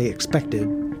disturbance, which they expected,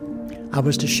 I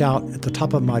was to shout at the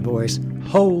top of my voice,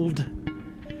 "Hold,"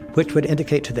 which would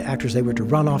indicate to the actors they were to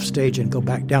run off stage and go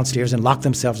back downstairs and lock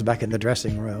themselves back in the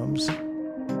dressing rooms.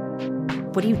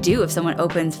 What do you do if someone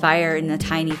opens fire in a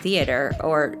tiny theater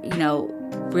or,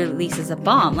 releases a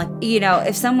bomb?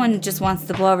 If someone just wants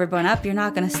to blow everyone up, you're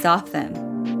not going to stop them.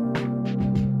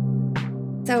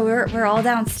 So we're all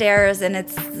downstairs, and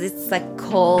it's like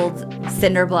cold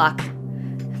cinder block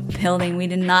building. We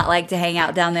did not like to hang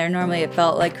out down there. Normally it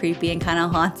felt like creepy and kind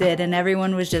of haunted, and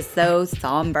everyone was just so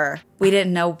somber. We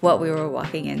didn't know what we were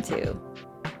walking into.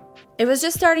 It was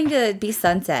just starting to be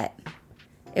sunset.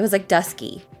 It was like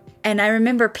dusky. And I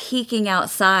remember peeking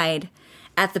outside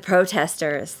at the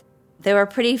protesters. They were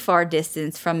pretty far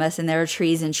distance from us, and there were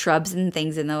trees and shrubs and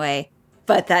things in the way.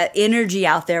 But that energy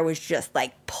out there was just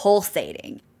like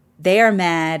pulsating. They are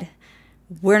mad.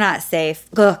 We're not safe.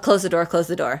 Close the door, close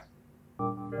the door.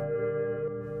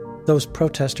 Those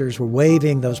protesters were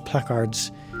waving those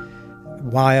placards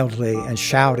wildly and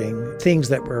shouting things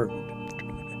that were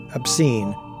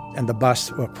obscene. And the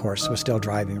bus, of course, was still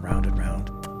driving round and round.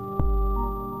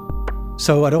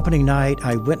 So at opening night,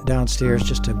 I went downstairs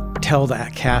just to tell the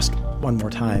cast one more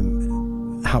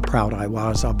time how proud I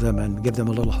was of them and give them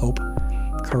a little hope,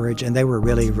 courage. And they were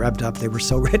really revved up. They were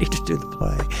so ready to do the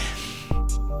play.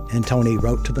 And Tony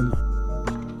wrote to them.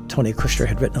 Tony Kushner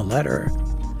had written a letter.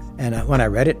 And when I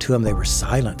read it to them, they were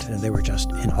silent. And they were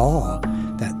just in awe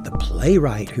that the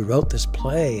playwright who wrote this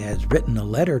play has written a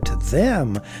letter to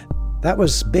them. That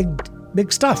was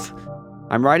big stuff.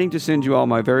 I'm writing to send you all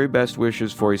my very best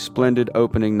wishes for a splendid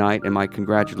opening night and my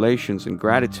congratulations and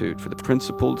gratitude for the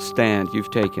principled stand you've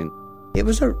taken. It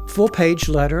was a full-page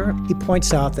letter. He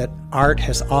points out that art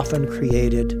has often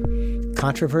created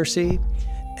controversy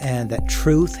and that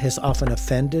truth has often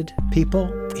offended people.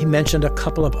 He mentioned a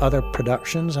couple of other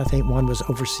productions. I think one was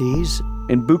overseas.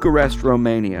 In Bucharest,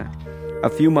 Romania, a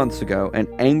few months ago, an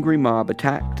angry mob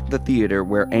attacked the theater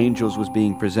where Angels was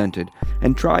being presented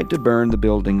and tried to burn the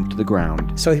building to the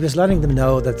ground. So he was letting them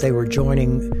know that they were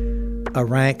joining a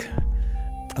rank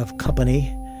of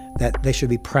company that they should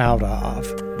be proud of.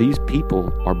 These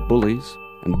people are bullies,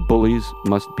 and bullies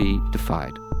must be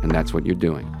defied. And that's what you're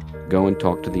doing. Go and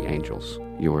talk to the Angels.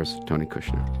 Yours, Tony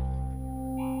Kushner.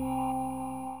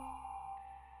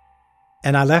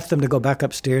 And I left them to go back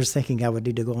upstairs thinking I would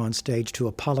need to go on stage to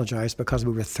apologize because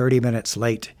we were 30 minutes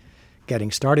late getting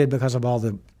started because of all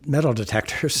the metal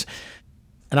detectors.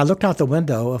 And I looked out the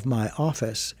window of my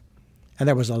office, and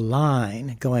there was a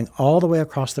line going all the way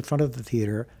across the front of the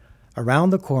theater, around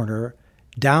the corner,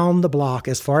 down the block,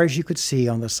 as far as you could see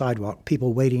on the sidewalk,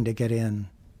 people waiting to get in.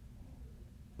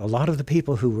 A lot of the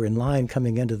people who were in line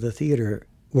coming into the theater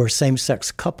were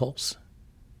same-sex couples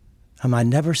whom I'd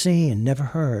never seen, never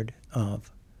heard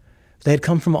of. They had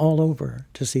come from all over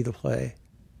to see the play.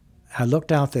 I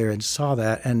looked out there and saw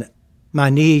that, and my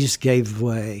knees gave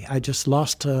way. I just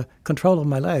lost control of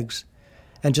my legs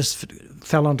and just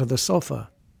fell onto the sofa.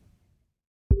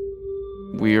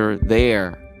 We're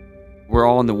there. We're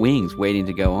all in the wings waiting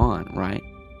to go on, right?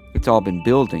 It's all been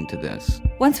building to this.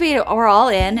 Once we were all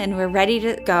in and we're ready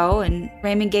to go, and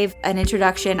Raymond gave an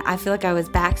introduction, I feel like I was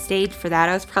backstage for that.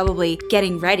 I was probably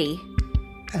getting ready.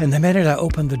 And the minute I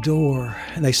opened the door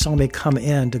and they saw me come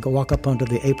in to go walk up onto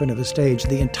the apron of the stage,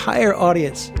 the entire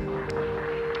audience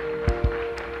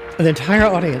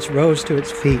rose to its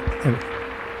feet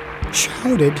and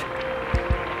shouted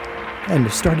and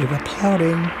started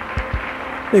applauding.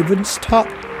 They wouldn't stop.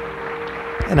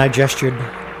 And I gestured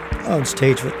on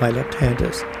stage with my left hand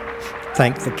to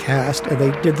thank the cast, and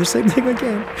they did the same thing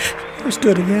again. I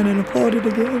stood again and applauded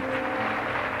again.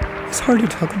 It's hard to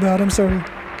talk about, I'm sorry.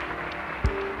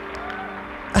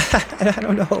 I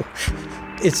don't know.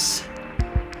 It's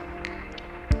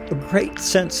a great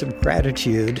sense of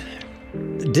gratitude,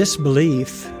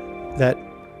 disbelief that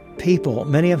people,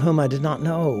 many of whom I did not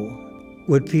know,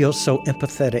 would feel so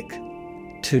empathetic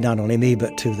to not only me,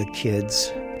 but to the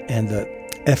kids and the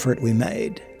effort we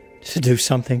made to do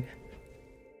something.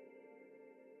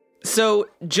 So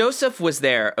Joseph was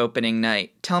there opening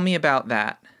night. Tell me about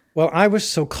that. Well, I was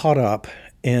so caught up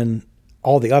in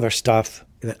all the other stuff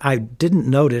that I didn't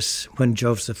notice when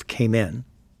Joseph came in.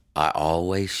 I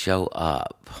always show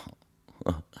up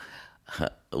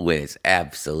when it's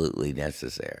absolutely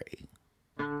necessary.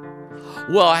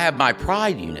 Well, I have my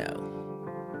pride, you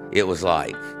know. It was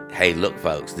like, hey, look,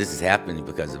 folks, this is happening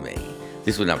because of me.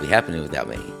 This would not be happening without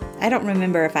me. I don't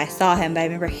remember if I saw him, but I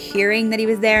remember hearing that he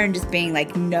was there and just being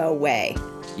like, no way.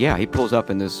 Yeah, he pulls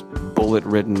up in this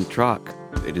bullet-ridden truck.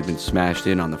 It had been smashed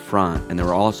in on the front, and there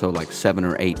were also like 7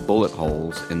 or 8 bullet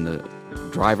holes in the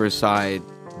driver's side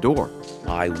door.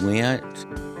 I went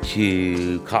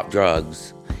to cop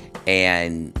drugs,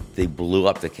 and they blew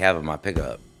up the cab of my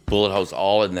pickup. Bullet holes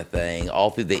all in the thing, all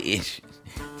through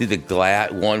the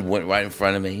glass. One went right in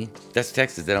front of me. That's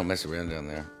Texas. They don't mess around down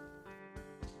there.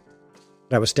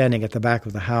 I was standing at the back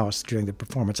of the house during the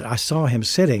performance. I saw him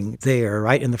sitting there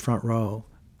right in the front row.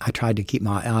 I tried to keep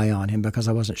my eye on him because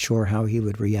I wasn't sure how he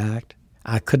would react.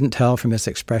 I couldn't tell from his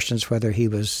expressions whether he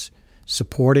was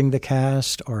supporting the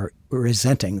cast or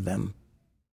resenting them?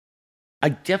 I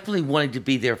definitely wanted to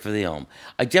be there for them.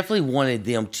 I definitely wanted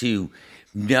them to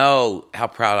know how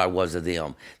proud I was of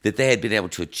them, that they had been able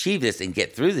to achieve this and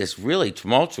get through this really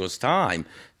tumultuous time.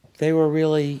 They were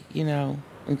really,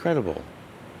 incredible.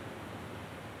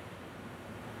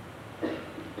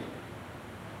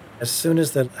 As soon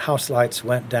as the house lights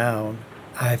went down,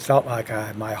 I felt like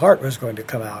my heart was going to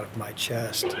come out of my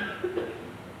chest.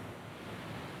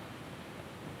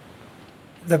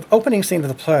 The opening scene of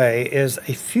the play is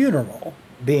a funeral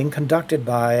being conducted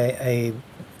by a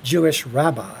Jewish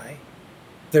rabbi.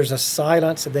 There's a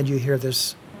silence, and then you hear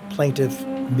this plaintive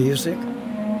music.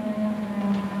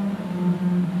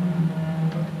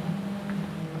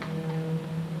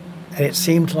 And it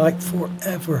seemed like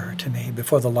forever to me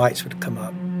before the lights would come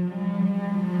up.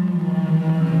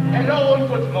 Hello and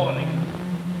good morning.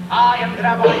 I am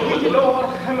Rabbi Theodore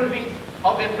Hemmerwitz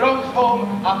of the Bronx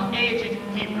Home of Aged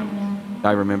Hebrews.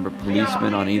 I remember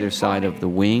policemen on either side of the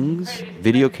wings,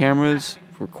 video cameras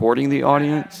recording the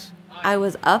audience. I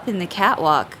was up in the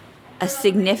catwalk a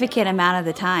significant amount of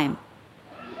the time.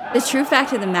 The true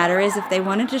fact of the matter is, if they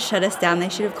wanted to shut us down, they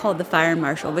should have called the fire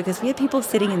marshal, because we had people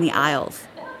sitting in the aisles.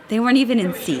 They weren't even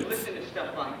in seats.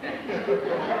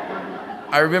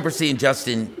 I remember seeing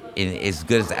Justin, in as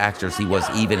good as an actor as he was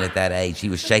even at that age. He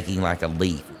was shaking like a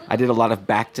leaf. I did a lot of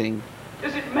acting.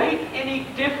 Does it make any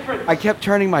difference? I kept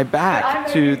turning my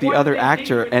back to the other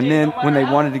actor, and then when they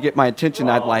wanted to get my attention,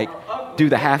 I'd do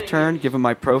the half turn, give them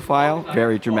my profile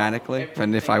very dramatically.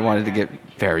 And if I wanted to get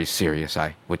very serious,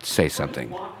 I would say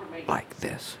something like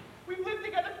this.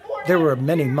 There were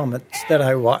many moments that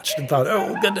I watched and thought,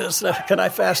 oh, goodness, can I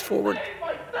fast forward?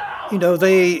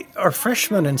 They are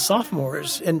freshmen and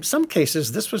sophomores. In some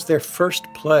cases, this was their first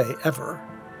play ever.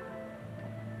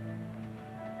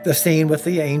 The scene with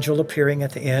the angel appearing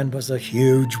at the end was a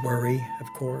huge worry,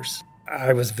 of course.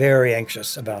 I was very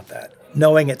anxious about that,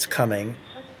 knowing it's coming,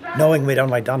 knowing we'd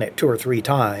only done it 2 or 3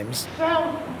 times.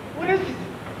 Sound? What is it?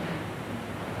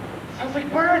 Sounds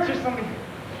like birds or something.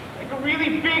 Like a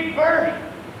really big bird.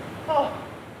 Oh.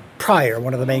 Pryor,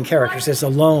 one of the main characters, is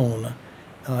alone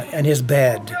in his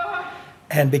bed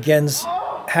and begins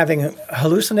having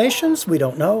hallucinations, we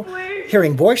don't know,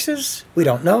 hearing voices, we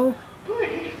don't know.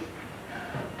 Please.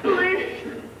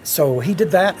 So he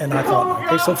did that, and I thought,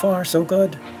 okay, so far, so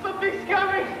good. Something's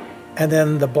coming. And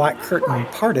then the black curtain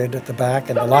parted at the back,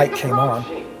 and the light came on,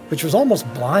 which was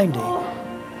almost blinding.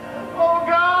 Oh,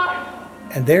 God.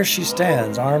 And there she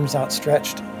stands, arms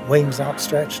outstretched, wings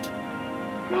outstretched,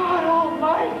 God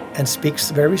Almighty. and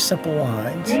speaks very simple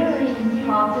lines.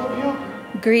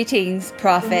 Greetings,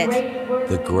 prophet.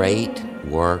 The great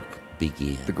work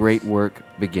begins. The great work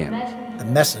begins. The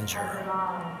messenger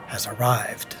has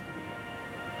arrived.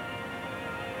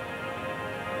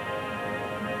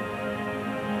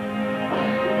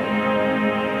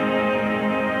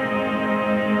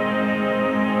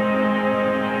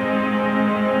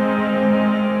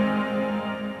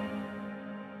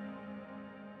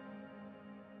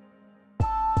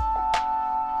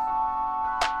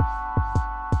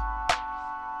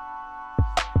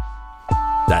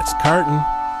 That's curtain.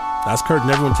 That's curtain.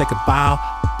 Everyone take a bow.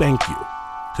 Thank you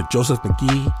to Joseph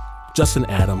Magee, Justin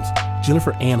Adams,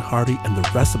 Jennifer Ann Hardy, and the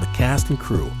rest of the cast and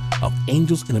crew of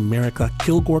Angels in America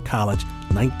Kilgore College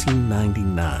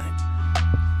 1999.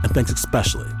 And thanks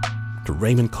especially to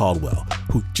Raymond Caldwell,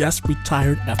 who just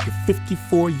retired after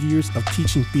 54 years of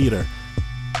teaching theater.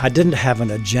 I didn't have an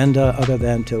agenda other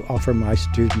than to offer my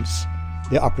students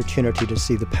the opportunity to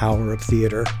see the power of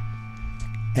theater,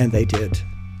 and they did.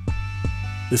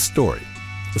 This story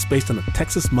is based on a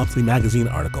Texas Monthly magazine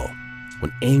article,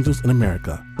 When Angels in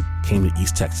America Came to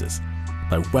East Texas,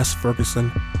 by Wes Ferguson.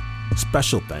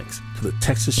 Special thanks to the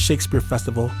Texas Shakespeare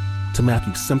Festival, to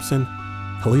Matthew Simpson,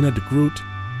 Helena de Groot,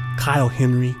 Kyle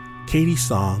Henry, Katie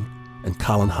Song, and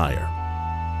Colin Hyer.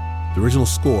 The original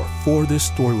score for this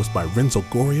story was by Renzo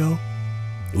Gorrio.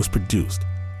 It was produced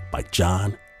by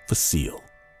John Fecile.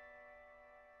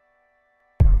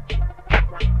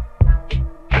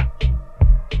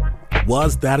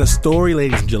 Was that a story,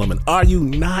 ladies and gentlemen? Are you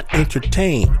not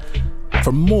entertained?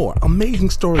 For more amazing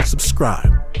stories,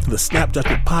 subscribe to the Snap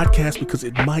Judgment Podcast, because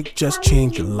it might just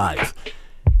change your life.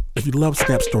 If you love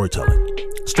Snap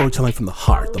storytelling from the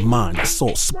heart, the mind, the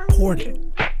soul, support it.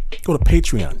 Go to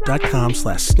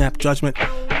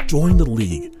patreon.com/snapjudgment. Join the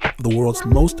league of the world's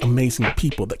most amazing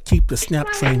people that keep the Snap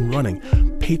train running.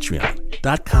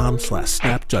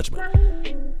 Patreon.com/snapjudgment.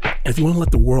 And if you want to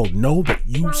let the world know that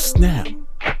you snap,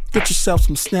 get yourself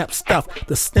some Snap stuff.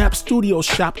 The Snap Studio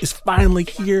Shop is finally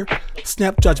here.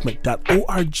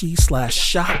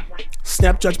 Snapjudgment.org/shop.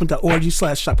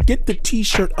 Snapjudgment.org/shop. Get the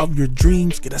t-shirt of your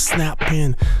dreams. Get a Snap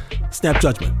pin.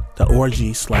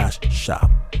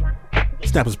 Snapjudgment.org/shop.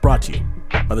 Snap is brought to you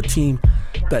by the team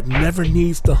that never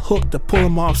needs the hook to pull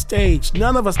them off stage.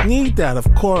 None of us need that,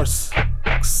 of course,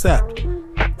 except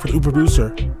for the Uber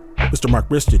producer, Mr. Mark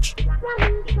Ristich.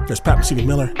 There's Pat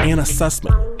Mesiti-Miller, Anna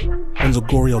Sussman, Renzo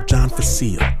Gorrio, John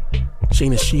Fecile,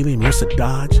 Shayna Shealy, Marissa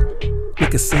Dodge,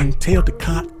 Mika Singh, Teo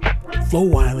Ducot, Flo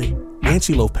Wiley,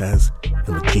 Nancy Lopez, and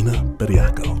Regina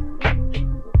Bediaco.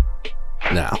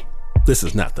 Now, this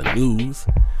is not the news.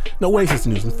 No way is this the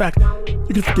news. In fact,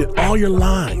 you can forget all your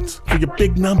lines for your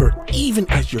big number, even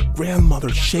as your grandmother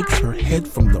shakes her head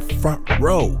from the front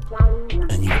row,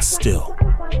 and you would still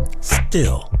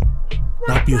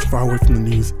not be as far away from the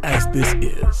news as this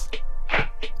is.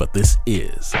 But this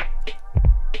is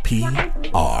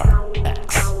PRN.